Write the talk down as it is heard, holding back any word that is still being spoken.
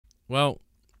Well,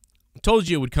 I told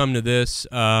you it would come to this.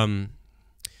 CM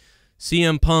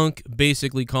Punk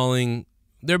basically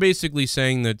they're basically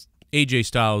saying that AJ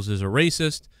Styles is a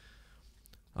racist.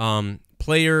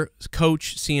 Player,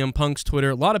 coach, CM Punk's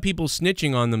Twitter. A lot of people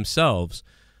snitching on themselves.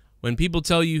 When people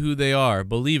tell you who they are,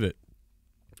 believe it.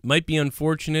 Might be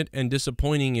unfortunate and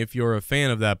disappointing if you're a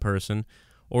fan of that person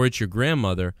or it's your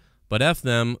grandmother, but F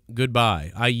them,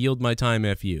 goodbye. I yield my time,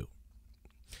 F you.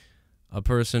 A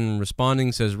person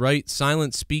responding says, right,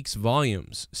 silence speaks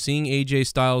volumes. Seeing AJ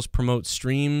Styles promote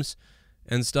streams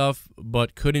and stuff,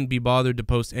 but couldn't be bothered to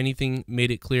post anything,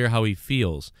 made it clear how he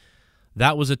feels.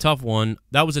 That was a tough one.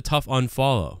 That was a tough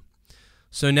unfollow.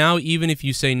 So now even if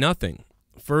you say nothing,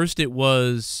 first it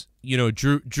was, you know,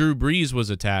 Drew Brees was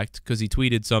attacked because he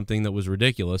tweeted something that was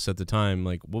ridiculous at the time.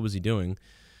 Like, what was he doing?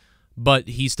 But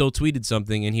he still tweeted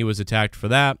something and he was attacked for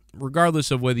that.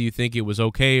 Regardless of whether you think it was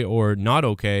okay or not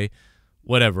okay,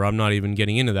 whatever, I'm not even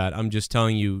getting into that. I'm just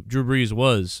telling you, Drew Brees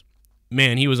was,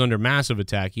 man, he was under massive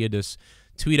attack. He had to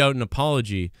tweet out an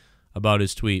apology about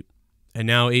his tweet. And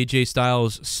now AJ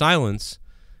Styles' silence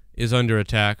is under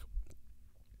attack.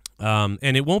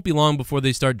 And it won't be long before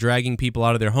they start dragging people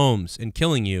out of their homes and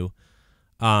killing you.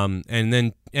 And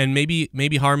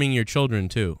maybe harming your children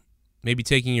too. Maybe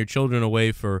taking your children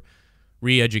away for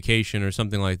re-education or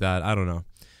something like that. I don't know.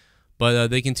 But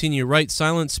they continue, right,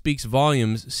 silence speaks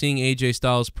volumes. Seeing AJ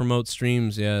Styles promote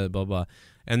streams, yeah, blah, blah.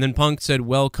 And then Punk said,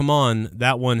 well, come on,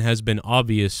 that one has been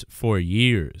obvious for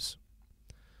years.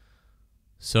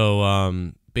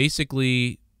 So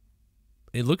basically,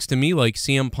 it looks to me like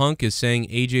CM Punk is saying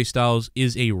AJ Styles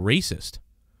is a racist.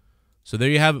 So there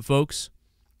you have it, folks.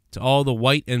 To all the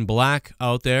white and black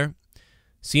out there,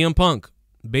 CM Punk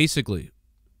basically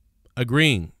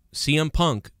agreeing, CM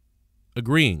Punk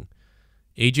agreeing,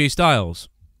 AJ Styles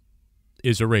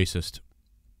is a racist.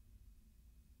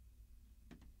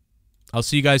 I'll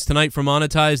see you guys tonight for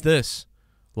Monetize This,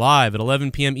 live at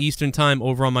 11 p.m. Eastern Time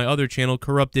over on my other channel,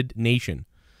 Corrupted Nation.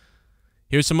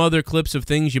 Here's some other clips of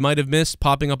things you might have missed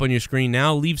popping up on your screen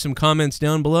now. Leave some comments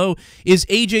down below. Is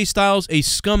AJ Styles a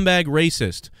scumbag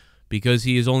racist because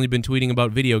he has only been tweeting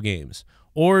about video games?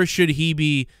 Or should he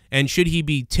be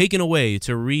taken away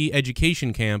to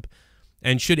re-education camp?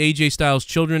 And should AJ Styles'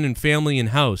 children and family and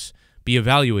house be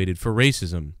evaluated for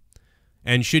racism?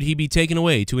 And should he be taken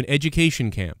away to an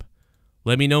education camp?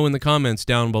 Let me know in the comments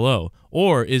down below.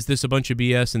 Or is this a bunch of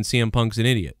BS and CM Punk's an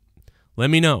idiot?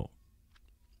 Let me know.